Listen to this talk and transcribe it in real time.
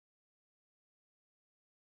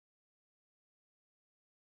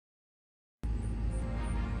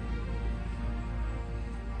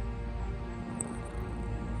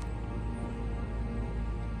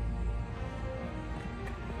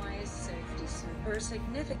super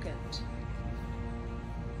significant.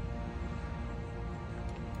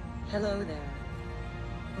 Hello there.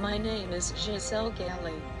 My name is Giselle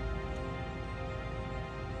Gaylie.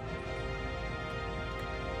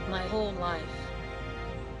 My whole life,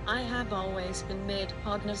 I have always been made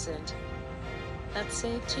cognizant that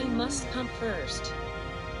safety must come first.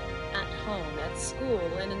 At home, at school,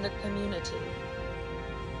 and in the community.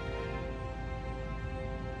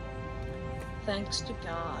 Thanks to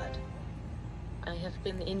God, I have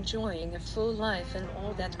been enjoying a full life in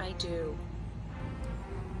all that I do.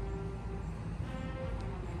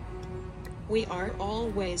 We are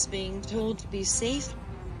always being told to be safe.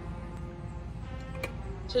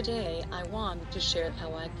 Today I want to share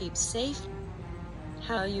how I keep safe,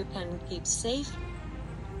 how you can keep safe,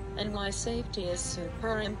 and why safety is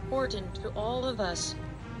super important to all of us.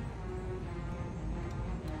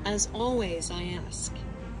 As always, I ask,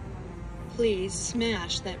 please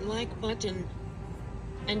smash that like button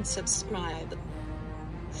and subscribe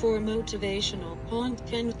for motivational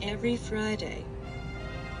content every Friday.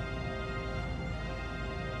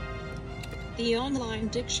 The online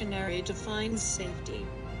dictionary defines safety,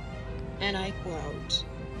 and I quote,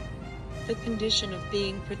 "The condition of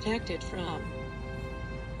being protected from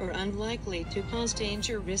or unlikely to cause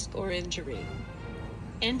danger, risk, or injury."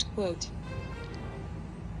 End quote.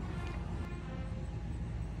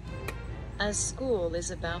 As school is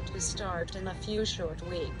about to start in a few short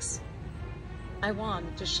weeks, I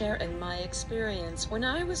want to share in my experience when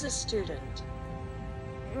I was a student.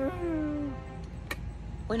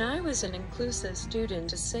 When I was an inclusive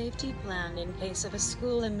student, a safety plan in case of a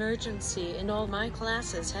school emergency in all my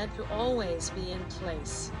classes had to always be in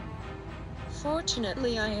place.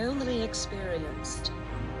 Fortunately, I only experienced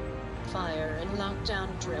fire and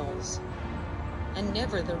lockdown drills, and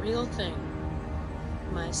never the real thing.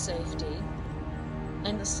 My safety,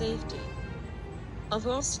 and the safety of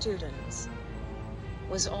all students,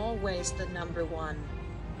 was always the number one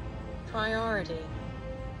priority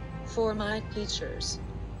for my teachers,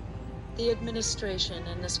 the administration,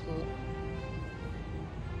 and the school.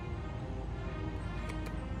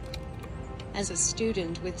 As a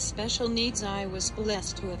student with special needs, I was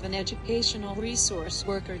blessed to have an educational resource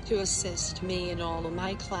worker to assist me in all of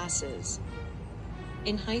my classes.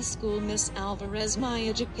 In high school, Miss Alvarez, my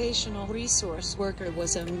educational resource worker,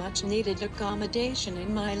 was a much-needed accommodation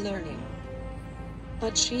in my learning.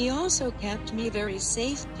 But she also kept me very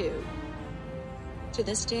safe too. To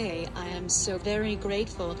this day, I am so very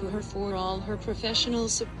grateful to her for all her professional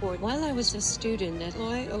support while I was a student at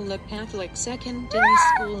Loyola Catholic Secondary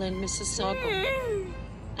School in Mississauga.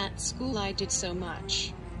 At school, I did so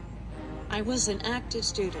much. I was an active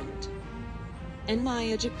student, and my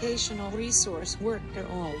educational resource worker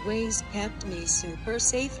always kept me super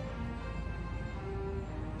safe.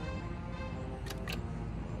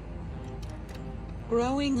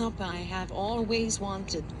 Growing up, I have always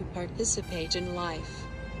wanted to participate in life,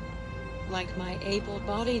 like my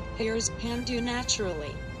able-bodied peers can do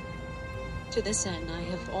naturally. To this end, I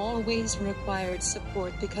have always required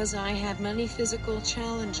support because I have many physical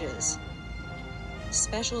challenges.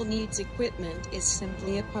 Special needs equipment is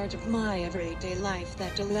simply a part of my everyday life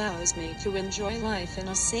that allows me to enjoy life in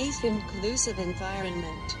a safe, inclusive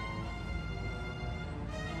environment.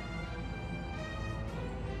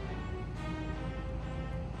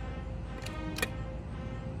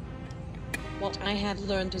 What I have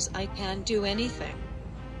learned is I can do anything,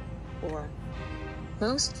 or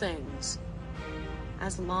most things,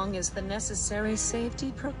 as long as the necessary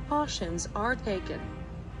safety precautions are taken.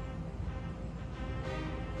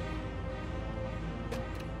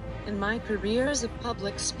 In my career as a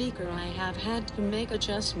public speaker, I have had to make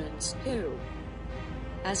adjustments too.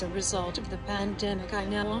 As a result of the pandemic, I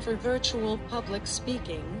now offer virtual public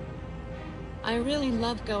speaking. I really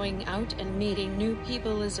love going out and meeting new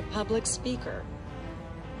people as a public speaker.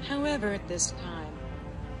 However, at this time,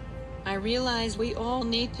 I realize we all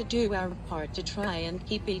need to do our part to try and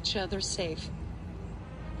keep each other safe,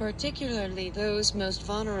 particularly those most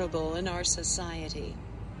vulnerable in our society.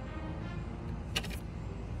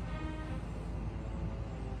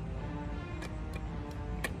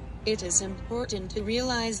 It is important to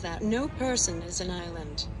realize that no person is an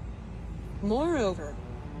island. Moreover,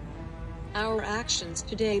 our actions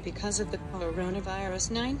today because of the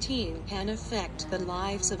coronavirus 19 can affect the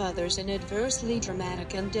lives of others in adversely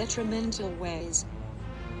dramatic and detrimental ways.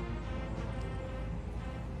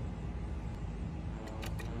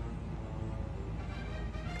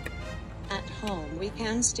 At home, we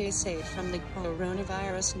can stay safe from the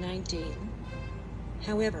coronavirus 19.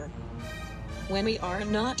 However, when we are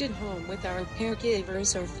not at home with our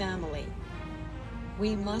caregivers or family,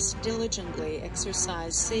 We must diligently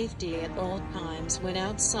exercise safety at all times when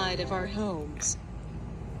outside of our homes.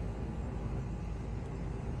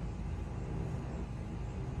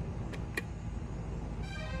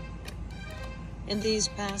 In these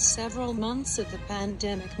past several months of the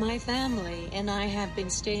pandemic, my family and I have been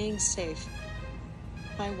staying safe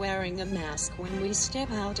by wearing a mask when we step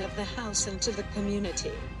out of the house into the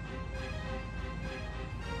community,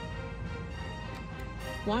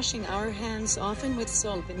 washing our hands often with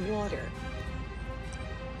soap and water,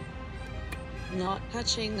 not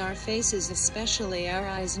touching our faces, especially our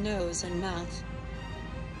eyes, nose, and mouth,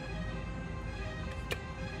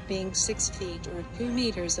 being 6 feet or 2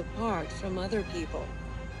 meters apart from other people,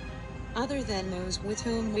 other than those with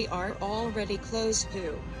whom we are already close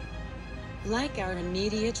to, like our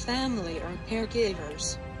immediate family or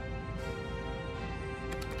caregivers,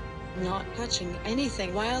 not touching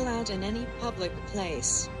anything while out in any public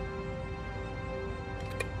place,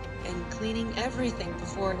 and cleaning everything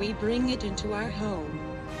before we bring it into our home.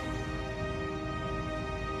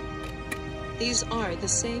 These are the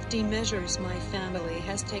safety measures my family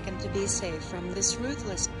has taken to be safe from this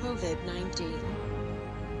ruthless COVID-19.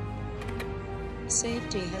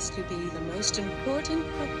 Safety has to be the most important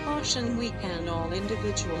precaution we can all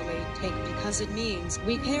individually take, because it means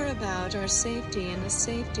we care about our safety and the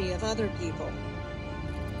safety of other people.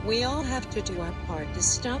 We all have to do our part to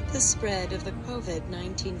stop the spread of the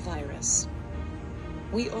COVID-19 virus.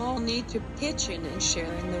 We all need to pitch in and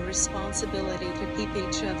share in the responsibility to keep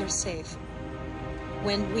each other safe.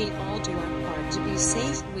 When we all do our part to be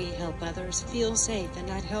safe, we help others feel safe, and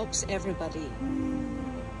that helps everybody.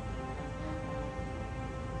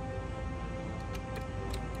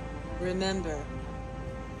 Remember,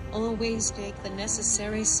 always take the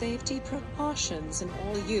necessary safety precautions in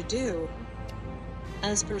all you do,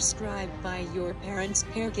 as prescribed by your parents,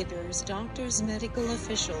 caregivers, doctors, medical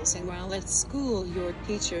officials, and while at school, your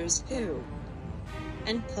teachers too.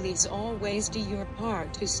 And please always do your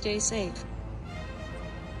part to stay safe.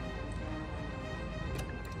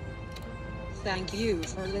 Thank you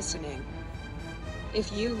for listening.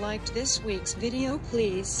 If you liked this week's video,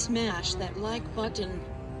 please smash that like button.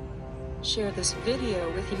 Share this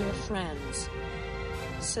video with your friends.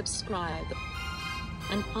 Subscribe.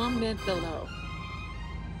 And comment below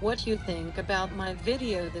what you think about my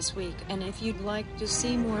video this week, and if you'd like to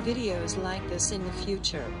see more videos like this in the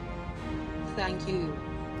future. Thank you.